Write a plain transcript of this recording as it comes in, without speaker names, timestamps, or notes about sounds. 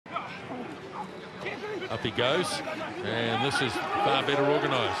Up he goes, and this is far better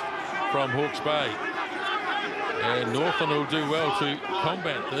organised from Hawke's Bay. And Northland will do well to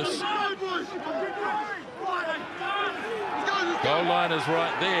combat this. Goal line is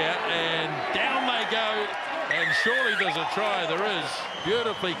right there, and down they go, and surely there's a try. There is,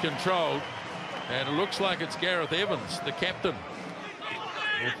 beautifully controlled, and it looks like it's Gareth Evans, the captain.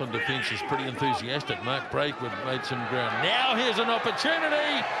 Northland defence is pretty enthusiastic. Mark Brakewood made some ground. Now here's an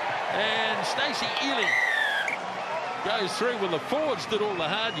opportunity, and Stacey Ely goes through. Well, the forwards did all the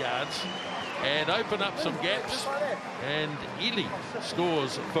hard yards and open up some gaps, and Ely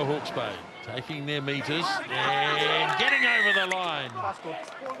scores for Hawke's Bay, taking their meters and getting over the line.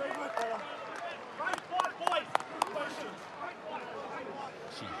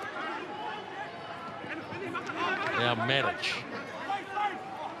 Now Matic.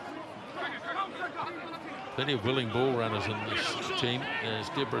 Plenty of willing ball runners in this team as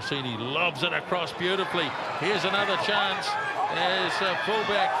Debrasini lobs it across beautifully. Here's another chance as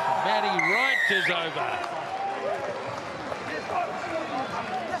fullback Matty Wright is over.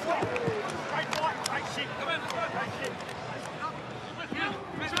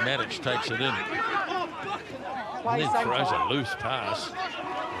 Matic takes it in and then throws a loose pass.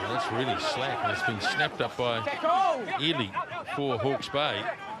 Well, that's really slack, and it's been snapped up by Ely for Hawke's Bay,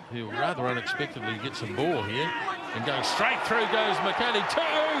 who rather unexpectedly gets some ball here and going straight through goes McKaylee too,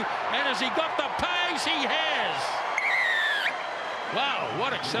 and has he got the pace? He has. Wow,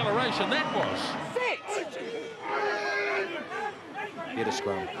 what acceleration that was. Get a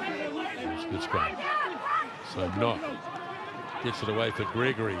scrum. It's a good scrum. So Knock gets it away for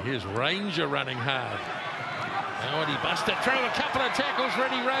Gregory. Here's Ranger running hard. Now he busted through a couple of tackles.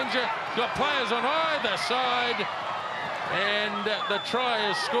 Ready Ranger got players on either side. And the try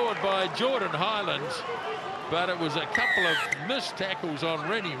is scored by Jordan Highlands, but it was a couple of missed tackles on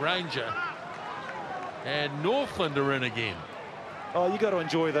Rennie Ranger. And Northland are in again. Oh, you got to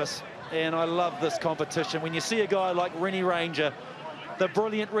enjoy this, and I love this competition. When you see a guy like Rennie Ranger, the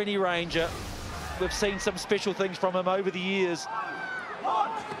brilliant Rennie Ranger, we've seen some special things from him over the years.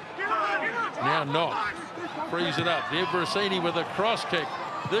 Now Knock frees it up. Debrasini with a cross kick.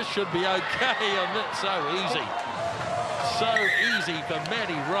 This should be okay, and it's so easy. So easy for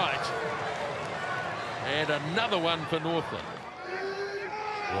Matty Wright. And another one for Northland.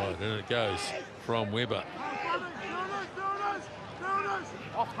 Right, and it goes from Webber.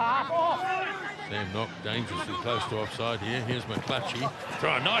 Sam Knock dangerously close to offside here. Here's McClutchy.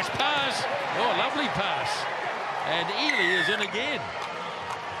 Throw a nice pass. Oh, lovely pass. And Ely is in again.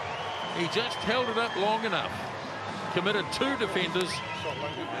 He just held it up long enough. Committed two defenders.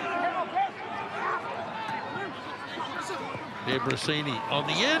 Debrasini on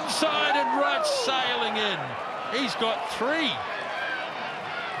the inside and Wright sailing in. He's got three.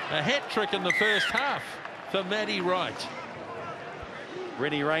 A hat-trick in the first half for Matty Wright.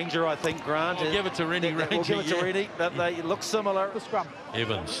 Rennie Ranger, I think, Grant. We'll give it to Rennie Ranger. We'll give it to Rennie, but they look similar. The scrum.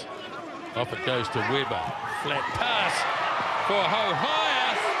 Evans. Off it goes to Webber. Flat pass for Hohire.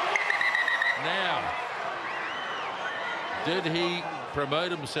 Now, did he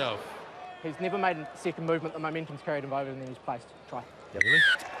promote himself? He's never made a second movement. The momentum's carried him over and then he's placed. Try. Yep. Really?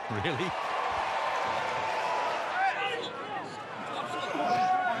 Really?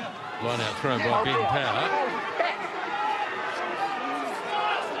 Line out thrown by Ben Power.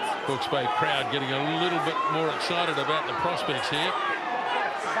 Hawke's Bay crowd getting a little bit more excited about the prospects here.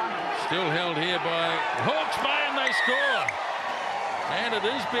 Still held here by Hawke's Bay, and they score. And it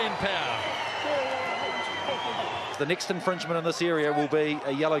is Ben Power. The next infringement in this area will be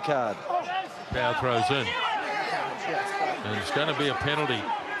a yellow card. Power throws in. And it's going to be a penalty.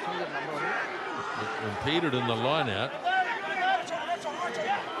 Impeded in the line out.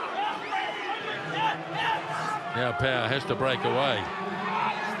 Now Power has to break away.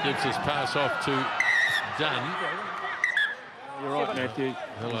 Gives his pass off to Dunn. You're right, Matthew.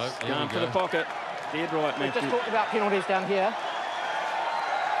 Hello. Going for the pocket. Dead right, We've Matthew. just talked about penalties down here.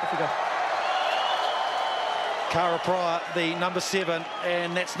 Off we go. Cara Pryor, the number 7,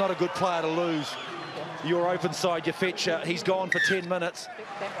 and that's not a good player to lose. You're open side, you fetch. He's gone for 10 minutes.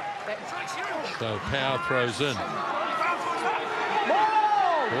 So Power throws in.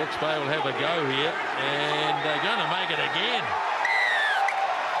 Hawke's Bay will have a go here, and they're going to make it again.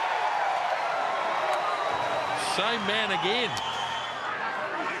 Same man again.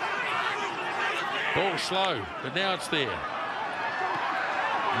 Ball slow, but now it's there.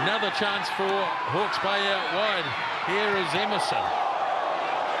 Another chance for Hawke's Bay out wide. Here is Emerson.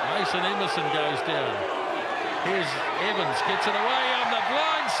 Mason Emerson goes down. Here's Evans, gets it away on the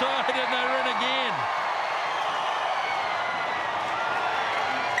blind side, and they're in again.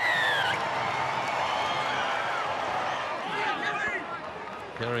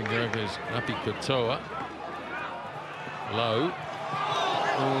 Carrying over is Api Katoa. Low.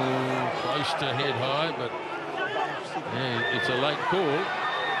 Oh, close to head high, but yeah, it's a late call.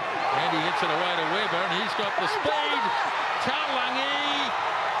 And he hits it away to Weber, and he's got the speed. Talangi,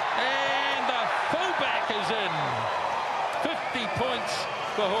 and the fullback is in. 50 points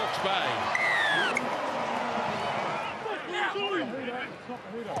for Hawke's Bay.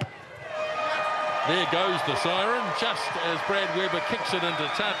 There goes the siren, just as Brad Weber kicks it into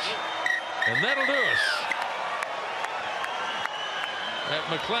touch. And that'll do us at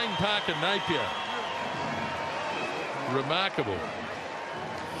McLean Park in Napier. Remarkable.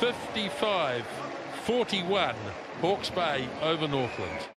 55-41, Hawke's Bay over Northland.